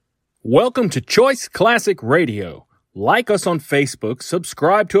Welcome to Choice Classic Radio. Like us on Facebook,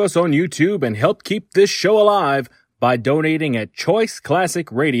 subscribe to us on YouTube, and help keep this show alive by donating at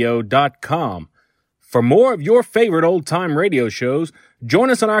choiceclassicradio.com. For more of your favorite old-time radio shows, join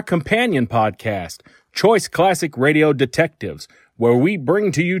us on our companion podcast, Choice Classic Radio Detectives, where we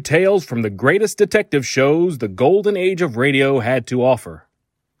bring to you tales from the greatest detective shows the golden age of radio had to offer.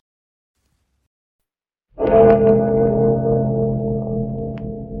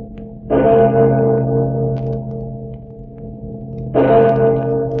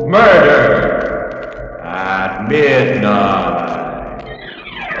 Murder at midnight.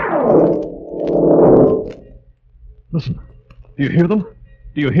 Listen, do you hear them?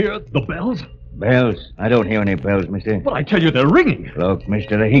 Do you hear the bells? Bells? I don't hear any bells, mister. But I tell you, they're ringing. Look,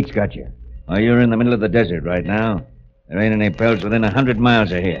 mister, the heat's got you. Why, you're in the middle of the desert right now. There ain't any bells within 100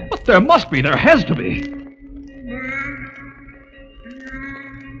 miles of here. But there must be. There has to be.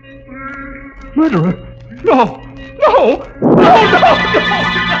 Murderer? No! No! No! No!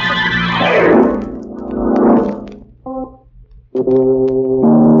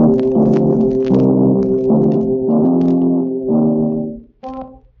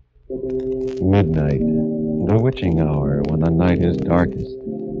 Midnight, the witching hour when the night is darkest,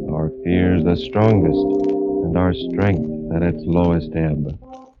 our fears the strongest, and our strength at its lowest ebb.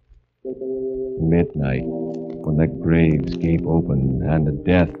 Midnight, when the graves gape open and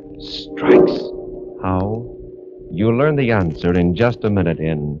death strikes. How? You'll learn the answer in just a minute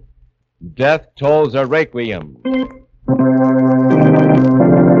in Death Tolls a Requiem.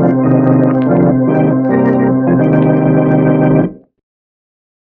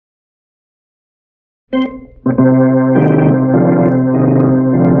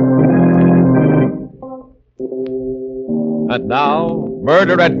 And now,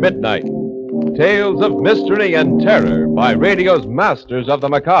 Murder at Midnight. Tales of mystery and terror by radio's masters of the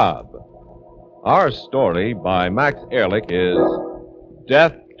macabre. Our story by Max Ehrlich is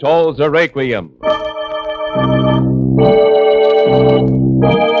Death Tolls a Requiem. I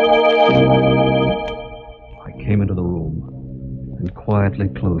came into the room and quietly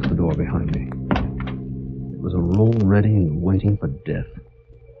closed the door behind me. It was a room ready and waiting for death.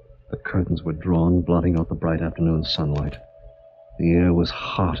 The curtains were drawn, blotting out the bright afternoon sunlight. The air was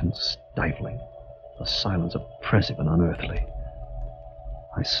hot and stifling, the silence oppressive and unearthly.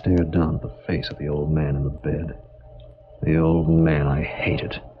 I stared down at the face of the old man in the bed. The old man I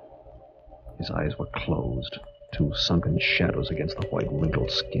hated. His eyes were closed, two sunken shadows against the white,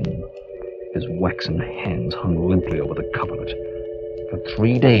 wrinkled skin. His waxen hands hung limply over the coverlet. For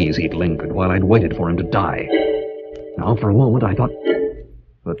 3 days he'd lingered while I'd waited for him to die. Now, for a moment, I thought...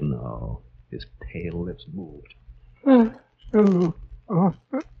 But no, his pale lips moved. Hello,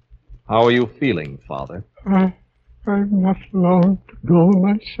 Arthur. How are you feeling, Father? I've not long to go,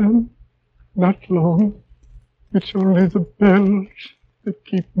 my son. Not long. It's only the bells that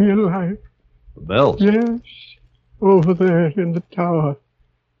keep me alive. The bells? Yes, over there in the tower.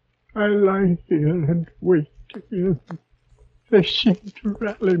 I lie here and wait to hear them. They seem to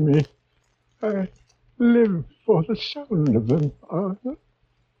rally me. I live for the sound of them, Arthur.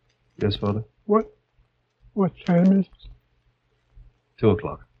 Yes, Father? What time is it? 2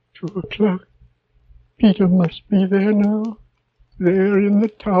 o'clock. 2 o'clock. Peter must be there now. There in the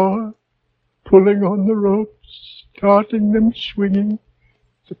tower, pulling on the ropes, starting them swinging.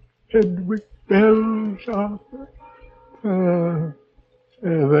 The Pedwick bells, Arthur. There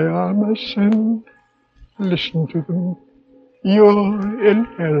they are, my son. Listen to them. Your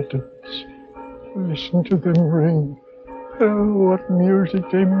inheritance. Listen to them ring. Oh, what music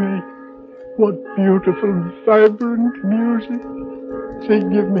they make. What beautiful, vibrant music. They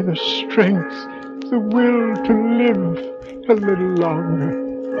give me the strength, the will to live a little longer.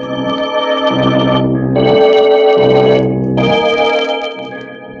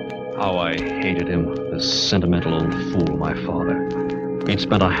 How I hated him, this sentimental old fool, my father. He'd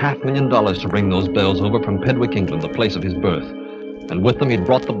spent $500,000 to bring those bells over from Pedwick, England, the place of his birth. And with them he'd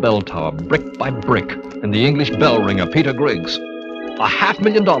brought the bell tower, brick by brick, and the English bell ringer, Peter Griggs.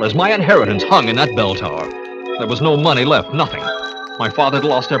 $500,000, my inheritance, hung in that bell tower. There was no money left, nothing. My father had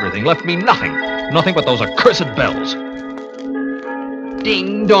lost everything, left me nothing. Nothing but those accursed bells.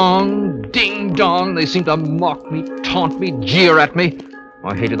 Ding dong, ding dong. They seemed to mock me, taunt me, jeer at me.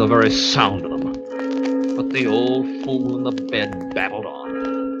 I hated the very sound of them. But the old fool in the bed babbled on.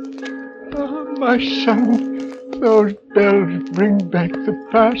 Oh, my son, those bells bring back the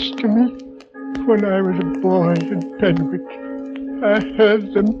past to me. When I was a boy in Pedwick, I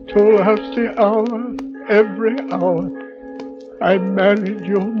heard them toll out the hour, every hour. I married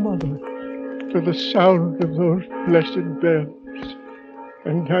your mother to the sound of those blessed bells.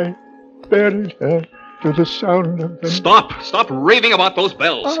 And I buried her to the sound of them. Stop raving about those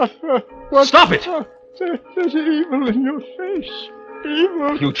bells. What? Stop it! There's evil in your face.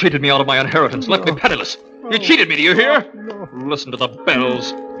 Evil. You cheated me out of my inheritance, left me penniless. You cheated me, do you hear? No. Listen to the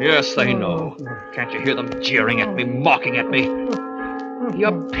bells. Yes, they know. Can't you hear them jeering at me, mocking at me?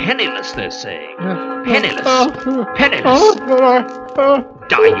 You're penniless, they're saying. Penniless. Penniless.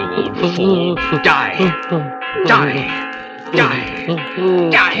 Die, you old fool. Die. Die. Die.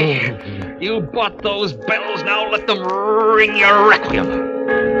 Die. You bought those bells, now let them ring your requiem.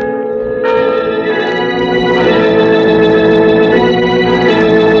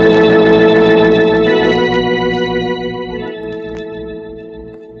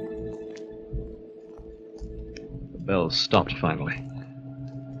 The bells stopped finally.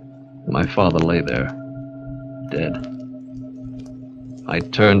 My father lay there, dead. I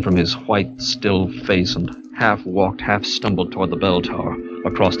turned from his white, still face and half walked, half stumbled toward the bell tower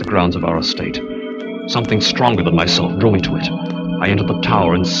across the grounds of our estate. Something stronger than myself drew me to it. I entered the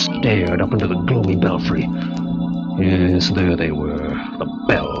tower and stared up into the gloomy belfry. Yes, there they were, the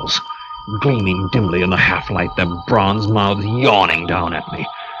bells, gleaming dimly in the half-light, their bronze mouths yawning down at me.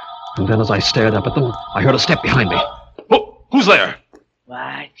 And then as I stared up at them, I heard a step behind me. Who's there?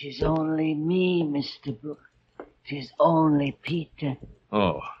 Why, 'tis only me, Mr. Brooke. 'Tis only Peter.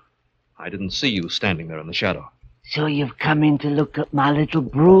 Oh, I didn't see you standing there in the shadow. So you've come in to look at my little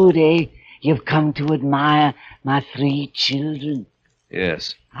brood, eh? You've come to admire my 3 children.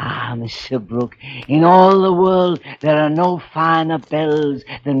 Yes. Ah, Mr. Brooke, in all the world there are no finer bells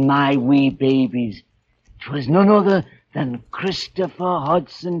than my wee babies. 'Twas none other than Christopher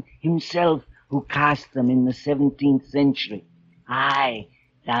Hodson himself who cast them in the 17th century. Aye,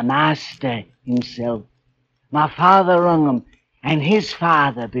 the master himself. My father rung 'em, and his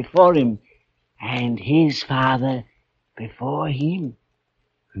father before him, and his father before him.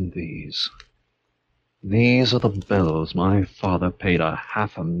 And these are the bells my father paid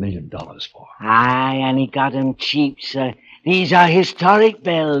 $500,000 for. Aye, and he got 'em cheap, sir. These are historic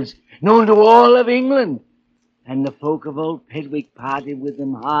bells, known to all of England. And the folk of Old Pedwick parted with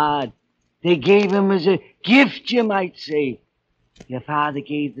them hard. They gave 'em as a gift, you might say. Your father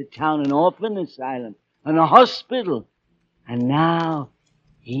gave the town an orphan asylum and a hospital. And now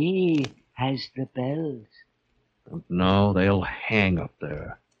he has the bells. And now they'll hang up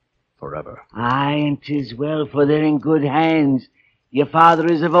there forever. Aye, and 'tis well, for they're in good hands. Your father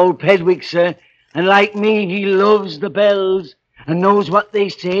is of Old Pedwick, sir, and like me, he loves the bells and knows what they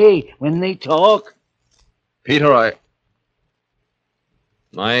say when they talk. Peter,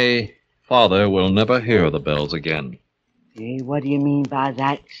 my father will never hear the bells again. Eh, what do you mean by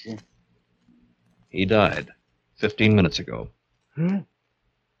that, sir? He died 15 minutes ago. Huh?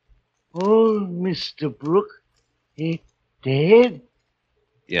 Oh, Mr. Brooke, dead?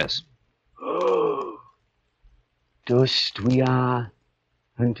 Yes. Oh. Dust we are,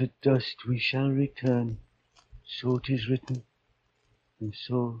 and to dust we shall return. So 'tis written, and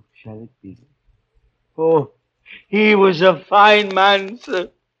so shall it be. Oh, he was a fine man,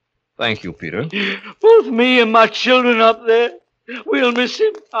 sir. Thank you, Peter. Both me and my children up there. We'll miss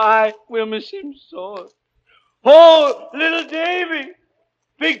him. Aye, we'll miss him sore. Oh, little Davy.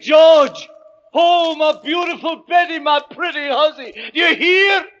 Big George. Oh, my beautiful Betty, my pretty hussy. Do you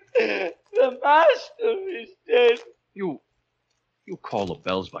hear? The master is dead. You call the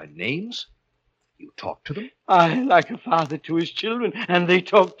bells by names? You talk to them? I like a father to his children, and they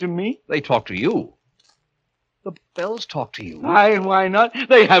talk to me. They talk to you. The bells talk to you. Aye, and why not?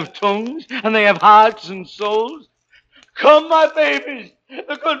 They have tongues, and they have hearts and souls. Come, my babies.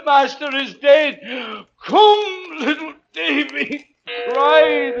 The good master is dead. Come, little Davy.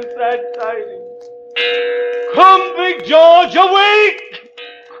 Cry the sad tidings. Come, Big George, awake.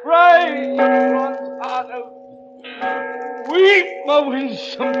 Cry one's heart out. Weep, my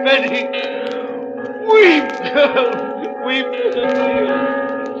winsome Betty. Weep, girl. Weep, little dear.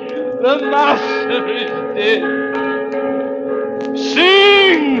 The master is dead.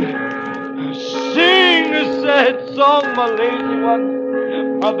 Sing! Sing a sad song, my lady one,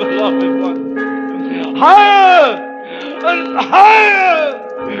 my beloved one. Higher and higher!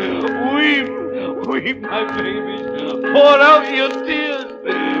 Weep, my babies. Pour out your tears.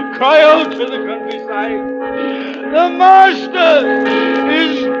 Cry out to the countryside. The master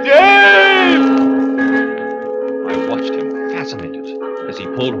is dead! I watched him, fascinated, as he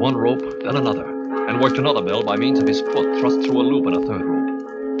pulled one rope, then another, and worked another bell by means of his foot thrust through a loop in a third rope.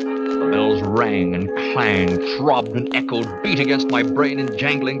 The bells rang and clanged, throbbed and echoed, beat against my brain in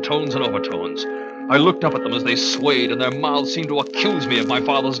jangling tones and overtones. I looked up at them as they swayed, and their mouths seemed to accuse me of my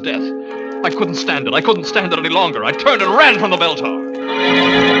father's death. I couldn't stand it. I couldn't stand it any longer. I turned and ran from the bell tower.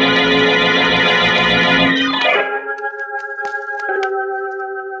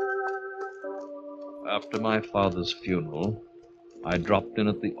 my father's funeral, I dropped in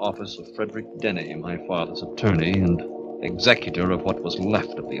at the office of Frederick Denny, my father's attorney and executor of what was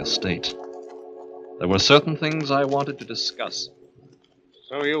left of the estate. There were certain things I wanted to discuss.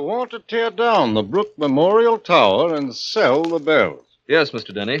 So you want to tear down the Brook Memorial Tower and sell the bells? Yes,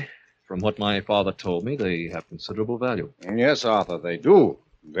 Mr. Denny. From what my father told me, they have considerable value. Yes, Arthur, they do.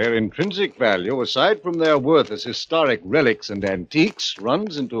 Their intrinsic value, aside from their worth as historic relics and antiques,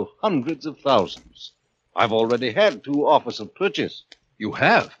 runs into hundreds of thousands. I've already had 2 offers of purchase. You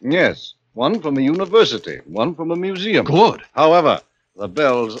have? Yes. One from a university, one from a museum. Good. However, the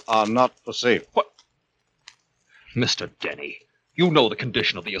bells are not for sale. What? Mr. Denny, you know the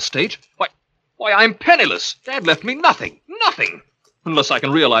condition of the estate. Why, I'm penniless. Dad left me nothing. Nothing. Unless I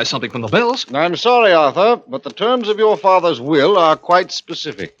can realize something from the bells. I'm sorry, Arthur, but the terms of your father's will are quite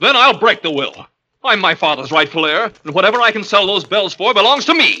specific. Then I'll break the will. I'm my father's rightful heir, and whatever I can sell those bells for belongs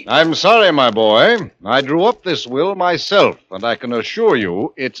to me. I'm sorry, my boy. I drew up this will myself, and I can assure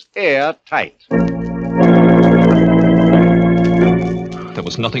you it's airtight. There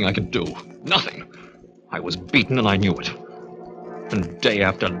was nothing I could do. Nothing. I was beaten, and I knew it. And day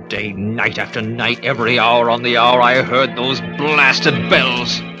after day, night after night, every hour on the hour, I heard those blasted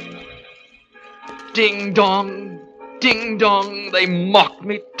bells. Ding dong, ding dong. They mocked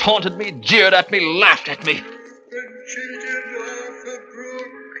me, taunted me, jeered at me, laughed at me.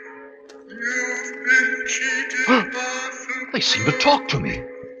 They seemed to talk to me.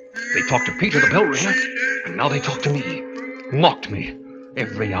 They talked to Peter the bell ringer, and now they talk to me. Mocked me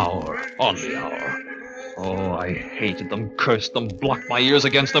every hour on the hour. Oh, I hated them, cursed them, blocked my ears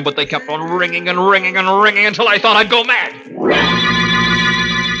against them, but they kept on ringing and ringing and ringing until I thought I'd go mad.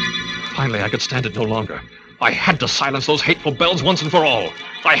 Finally, I could stand it no longer. I had to silence those hateful bells once and for all.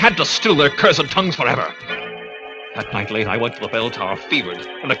 I had to still their cursed tongues forever. That night late, I went to the bell tower, fevered,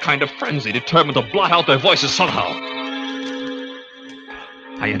 in a kind of frenzy, determined to blot out their voices somehow.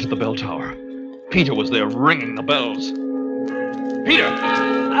 I entered the bell tower. Peter was there ringing the bells. Peter!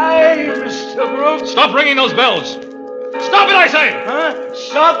 Aye, Mr. Brooks. Stop ringing those bells! Stop it, I say! Huh?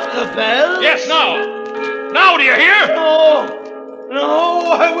 Stop the bells? Yes, now! Now, do you hear?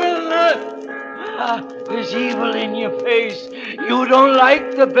 No, I will not. There's evil in your face. You don't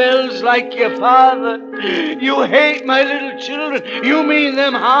like the bells like your father. You hate my little children. You mean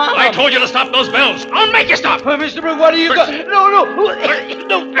them harm. I told you to stop those bells. I'll make you stop. Mr. Brooks, what do you got? No.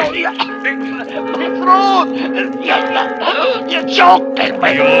 My throat. You're choking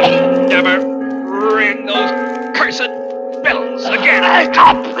me. You'll never ring those cursed bells again.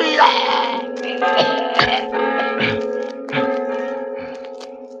 Stop me.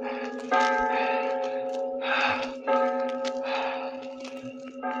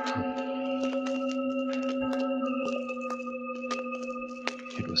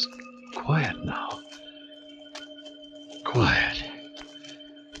 It was quiet now. Quiet.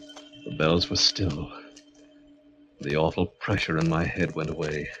 The bells were still. The awful pressure in my head went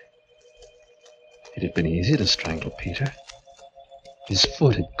away. It had been easy to strangle Peter. His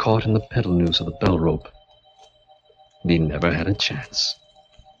foot had caught in the pedal noose of the bell rope. And he never had a chance.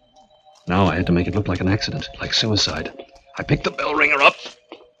 Now I had to make it look like an accident, like suicide. I picked the bell ringer up,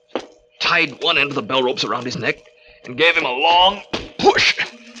 tied one end of the bell ropes around his neck, and gave him a long push.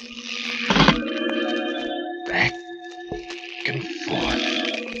 Back and forth.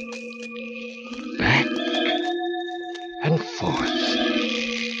 Back and forth.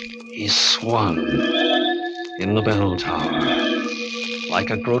 He swung in the bell tower like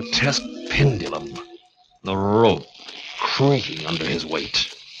a grotesque pendulum, the rope creaking under his weight.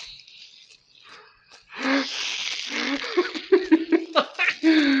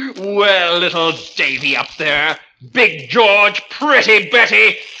 Well, little Davy up there, Big George, Pretty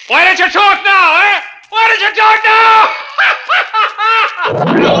Betty, why don't you talk now, eh? Why don't you talk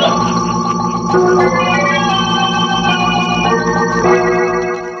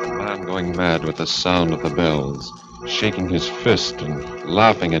The man going mad with the sound of the bells, shaking his fist and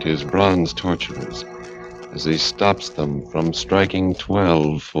laughing at his bronze torturers as he stops them from striking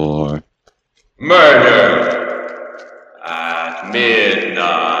 12 for Murder at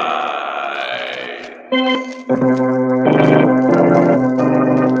midnight.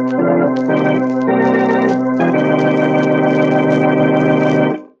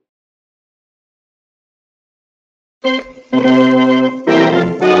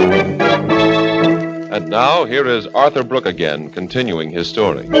 And now, here is Arthur Brooke again, continuing his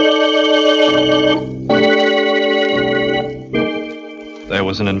story. There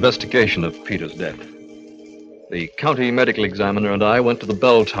was an investigation of Peter's death. The county medical examiner and I went to the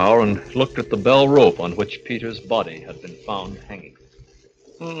bell tower and looked at the bell rope on which Peter's body had been found hanging.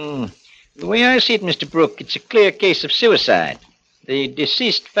 The way I see it, Mr. Brooke, it's a clear case of suicide. The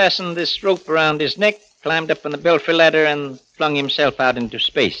deceased fastened this rope around his neck, climbed up on the belfry ladder, and flung himself out into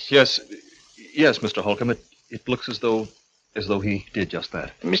space. Yes, Mr. Holcomb. It looks as though he did just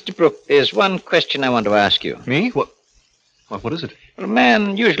that. Mr. Brooke, there's one question I want to ask you. Me? What is it? Well, a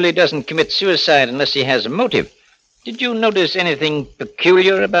man usually doesn't commit suicide unless he has a motive. Did you notice anything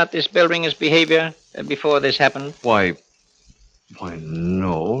peculiar about this bell ringer's behavior before this happened? Why,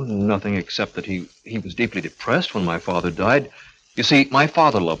 no, nothing except that he was deeply depressed when my father died. You see, my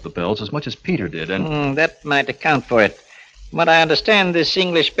father loved the bells as much as Peter did, and... that might account for it. From what I understand, this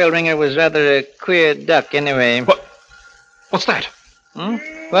English bell ringer was rather a queer duck anyway. What's that?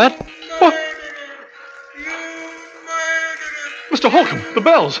 What? Mr. Holcomb, the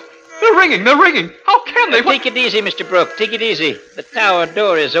bells! They're ringing! How can they? Take it easy, Mr. Brooke. Take it easy. The tower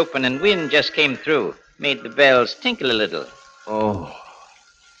door is open and wind just came through. Made the bells tinkle a little.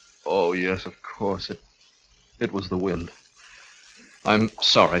 Oh, yes, of course. It was the wind. I'm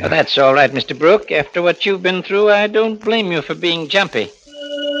sorry. That's all right, Mr. Brooke. After what you've been through, I don't blame you for being jumpy.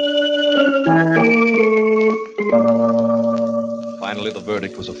 Finally, the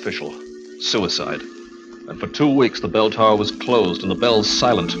verdict was official. Suicide. And for 2 weeks, the bell tower was closed and the bells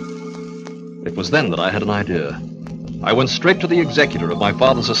silent. It was then that I had an idea. I went straight to the executor of my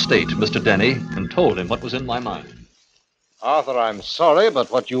father's estate, Mr. Denny, and told him what was in my mind. Arthur, I'm sorry,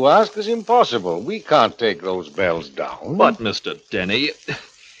 but what you ask is impossible. We can't take those bells down. But, Mr. Denny,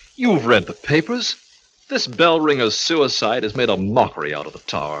 you've read the papers. This bell ringer's suicide has made a mockery out of the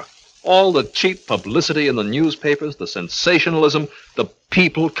tower. All the cheap publicity in the newspapers, the sensationalism, the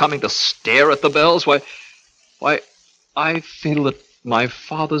people coming to stare at the bells. Why, I feel that my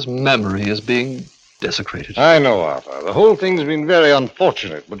father's memory is being desecrated. I know, Arthur. The whole thing's been very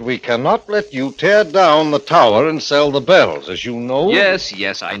unfortunate, but we cannot let you tear down the tower and sell the bells, as you know.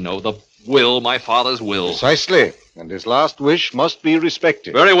 Yes, I know. The will, my father's will. Precisely. And his last wish must be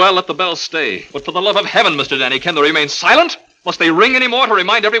respected. Very well, let the bells stay. But for the love of heaven, Mr. Denny, can they remain silent? Must they ring any more to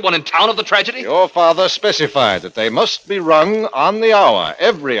remind everyone in town of the tragedy? Your father specified that they must be rung on the hour,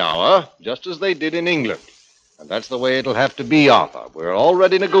 every hour, just as they did in England. And that's the way it'll have to be, Arthur. We're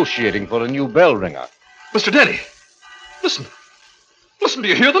already negotiating for a new bell ringer. Mr. Denny, listen. Listen, do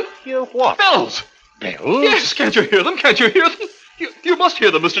you hear them? Hear what? Bells. Bells? Yes, can't you hear them? Can't you hear them? You must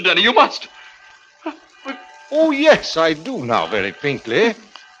hear them, Mr. Denny, you must. Oh, yes, I do now, very faintly.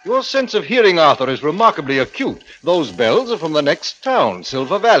 Your sense of hearing, Arthur, is remarkably acute. Those bells are from the next town,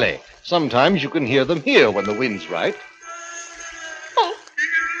 Silver Valley. Sometimes you can hear them here when the wind's right.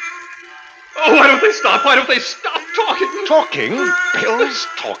 Oh, why don't they stop? Why don't they stop talking? Talking? Bells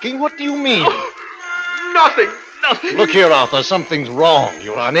talking? What do you mean? Nothing. Look here, Arthur, something's wrong.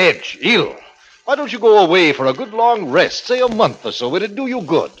 You're on edge, ill. Why don't you go away for a good long rest, say a month or so? It'd do you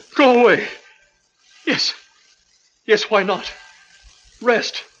good. Go away? Yes, why not?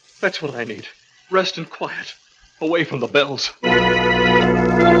 Rest. That's what I need. Rest and quiet. Away from the bells.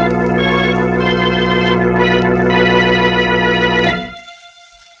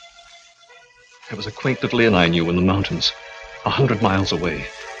 There was a quaint little inn I knew in the mountains, 100 miles away.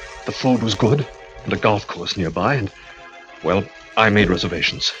 The food was good, and a golf course nearby, and, well, I made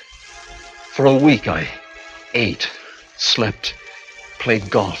reservations. For a week, I ate, slept, played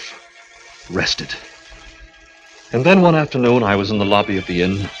golf, rested. And then one afternoon, I was in the lobby of the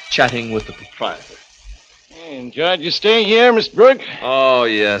inn, chatting with the proprietor. Hey, enjoyed your stay here, Mr. Brooke? Oh,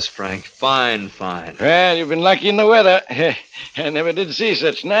 yes, Frank. Fine. Well, you've been lucky in the weather. I never did see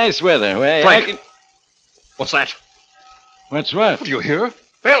such nice weather. Why, Frank! What's that? What's what? What do you hear?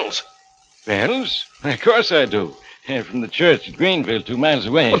 Bells! Bells? Of course I do. From the church at Greenville, 2 miles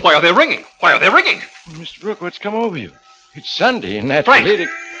away. But why are they ringing? Well, Mr. Brooke, what's come over you? It's Sunday, and that's Frank!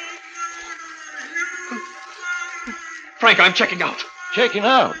 Frank, I'm checking out. Checking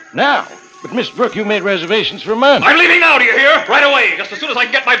out? Now? But, Mr. Brooke, you made reservations for a month. I'm leaving now, do you hear? Right away, just as soon as I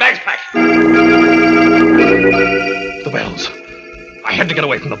can get my bags packed. The bells. I had to get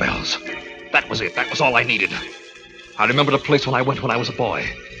away from the bells. That was it. That was all I needed. I remembered a place when I went when I was a boy.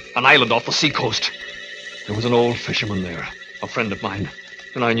 An island off the seacoast. There was an old fisherman there, a friend of mine,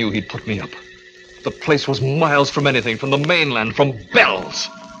 and I knew he'd put me up. The place was miles from anything, from the mainland, from bells.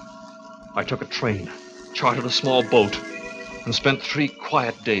 I took a train, chartered a small boat, and spent 3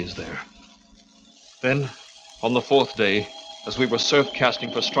 quiet days there. Then, on the 4th day, as we were surf casting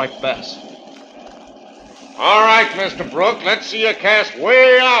for striped bass. All right, Mr. Brooke, let's see you cast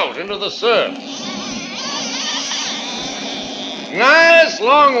way out into the surf. Nice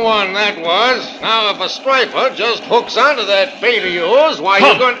long one that was. Now, if a striper just hooks onto that bait of yours, why,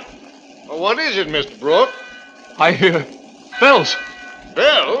 you're going... Well, what is it, Mr. Brooke? I hear bells.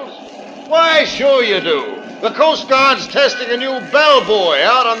 Bells? Why, sure you do. The Coast Guard's testing a new bellboy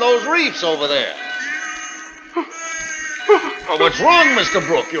out on those reefs over there. Oh, what's wrong, Mr.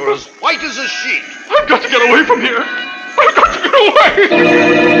 Brooke? You're as white as a sheet. I've got to get away from here. I've got to get away.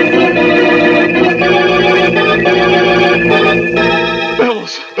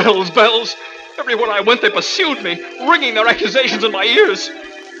 Bells. Everywhere I went, they pursued me, ringing their accusations in my ears.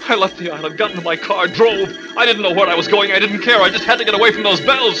 I left the island, got into my car, drove. I didn't know where I was going. I didn't care. I just had to get away from those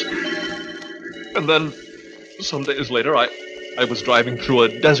bells. And then, some days later, I was driving through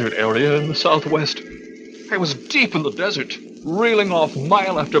a desert area in the southwest. I was deep in the desert, reeling off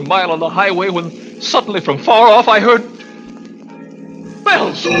mile after mile on the highway when suddenly from far off I heard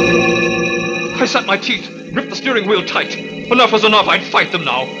bells. I set my teeth, gripped the steering wheel tight. Enough was enough. I'd fight them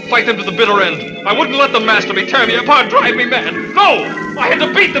now. Fight them to the bitter end. I wouldn't let them master me, tear me apart, drive me mad. No! I had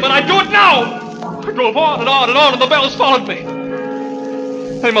to beat them, and I'd do it now! I drove on and on and on, and the bells followed me.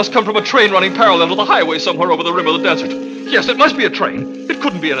 They must come from a train running parallel to the highway somewhere over the rim of the desert. Yes, it must be a train. It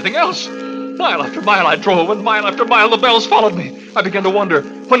couldn't be anything else. Mile after mile I drove, and mile after mile the bells followed me. I began to wonder,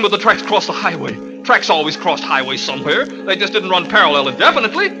 when would the tracks cross the highway? Tracks always crossed highways somewhere. They just didn't run parallel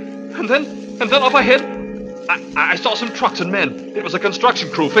indefinitely. And then up ahead, I saw some trucks and men. It was a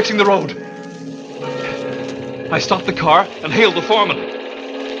construction crew fixing the road. I stopped the car and hailed the foreman.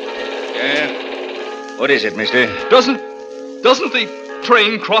 Yeah? What is it, mister? Doesn't the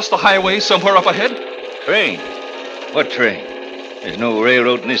train cross the highway somewhere up ahead? Train? What train? There's no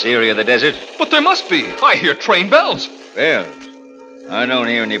railroad in this area of the desert. But there must be. I hear train bells. Bells? I don't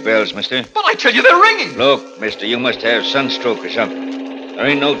hear any bells, mister. But I tell you, they're ringing. Look, mister, you must have sunstroke or something. There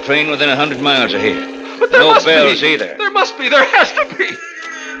ain't no train within 100 miles of here. But there no must bells be. either. There must be. There has to be.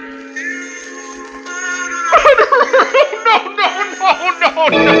 No.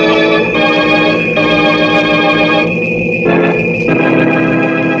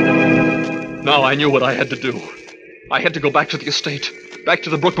 Now I knew what I had to do. I had to go back to the estate, back to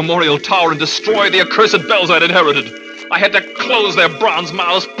the Brook Memorial Tower and destroy the accursed bells I'd inherited. I had to close their bronze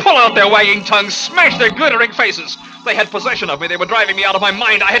mouths, pull out their wagging tongues, smash their glittering faces. They had possession of me. They were driving me out of my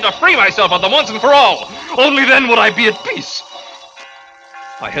mind. I had to free myself of them once and for all. Only then would I be at peace.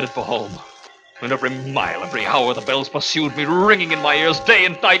 I headed for home. And every mile, every hour, the bells pursued me, ringing in my ears day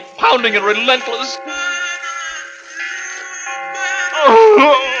and night, pounding and relentless.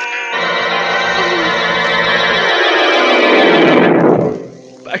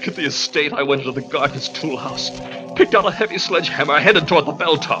 Back at the estate, I went into the gardener's tool house, picked out a heavy sledgehammer, headed toward the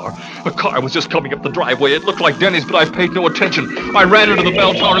bell tower. A car was just coming up the driveway. It looked like Denny's, but I paid no attention. I ran into the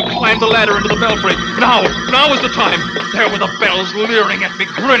bell tower and climbed the ladder into the belfry. Now was the time. There were the bells leering at me,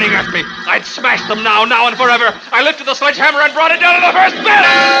 grinning at me. I'd smash them now and forever. I lifted the sledgehammer and brought it down to the first bell.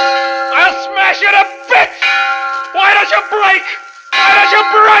 I'll smash you to bits. Why don't you break? Why don't you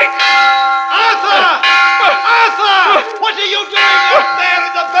break? Arthur! Arthur! What are you doing up there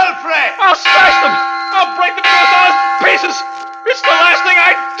in the belfry? I'll smash them! I'll break them to a thousand pieces! It's the last thing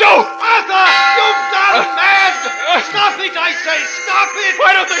I'd do! Arthur! You've gone mad! Stop it, I say! Stop it!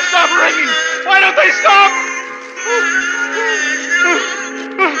 Why don't they stop ringing? Why don't they stop?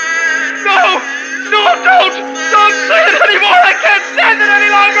 No! No, don't! Don't say it anymore! I can't stand it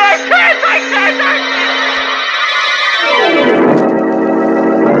any longer! I can't!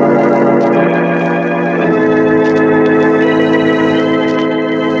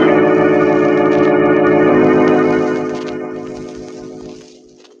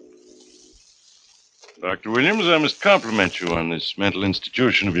 Dr. Williams, I must compliment you on this mental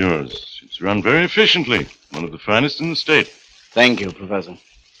institution of yours. It's run very efficiently. One of the finest in the state. Thank you, Professor.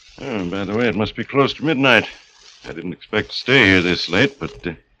 Oh, by the way, it must be close to midnight. I didn't expect to stay here this late, but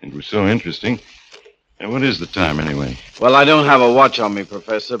it was so interesting. What is the time, anyway? Well, I don't have a watch on me,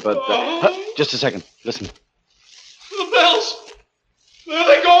 Professor, but... just a second. Listen. The bells! There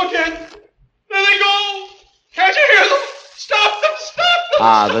they go again! There they go! Can't you hear them? Stop them!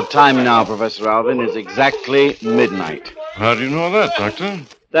 Stop them! The time now, Professor Alvin, is exactly midnight. How do you know that, Doctor?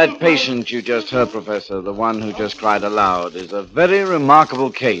 That patient you just heard, Professor, the one who just cried aloud, is a very remarkable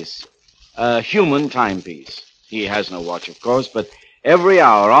case. A human timepiece. He has no watch, of course, but every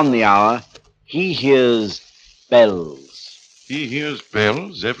hour on the hour, he hears bells. He hears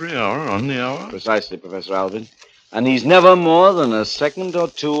bells every hour on the hour? Precisely, Professor Alvin. And he's never more than a second or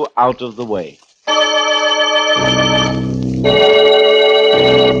two out of the way.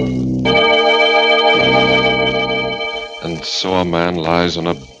 And so a man lies on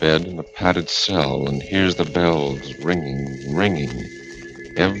a bed in a padded cell and hears the bells ringing,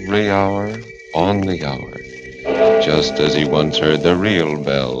 every hour on the hour, just as he once heard the real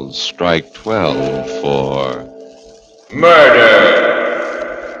bells strike 12 for... Murder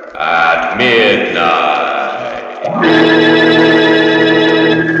at midnight.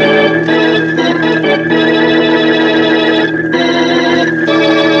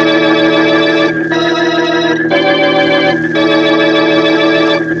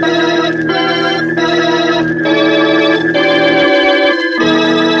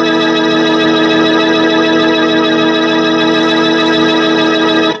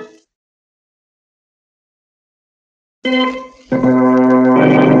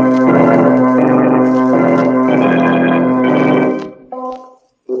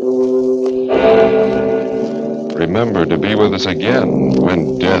 Remember to be with us again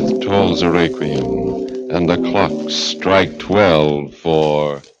when death tolls a requiem and the clocks strike 12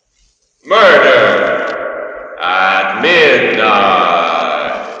 for Murder at midnight.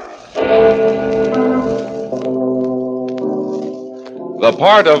 The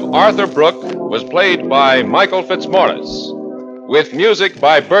part of Arthur Brooke was played by Michael Fitzmaurice. With music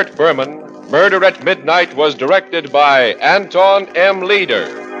by Bert Berman, Murder at Midnight was directed by Anton M.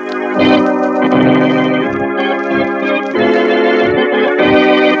 Leader.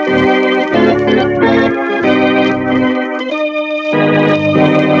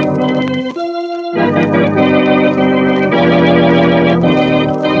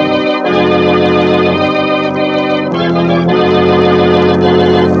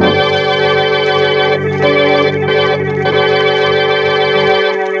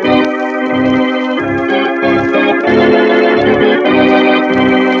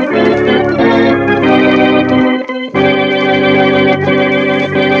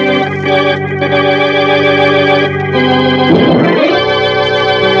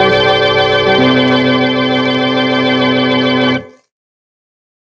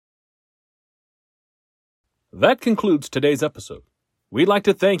 That concludes today's episode. We'd like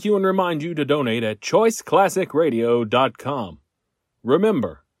to thank you and remind you to donate at choiceclassicradio.com.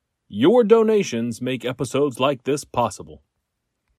 Remember, your donations make episodes like this possible.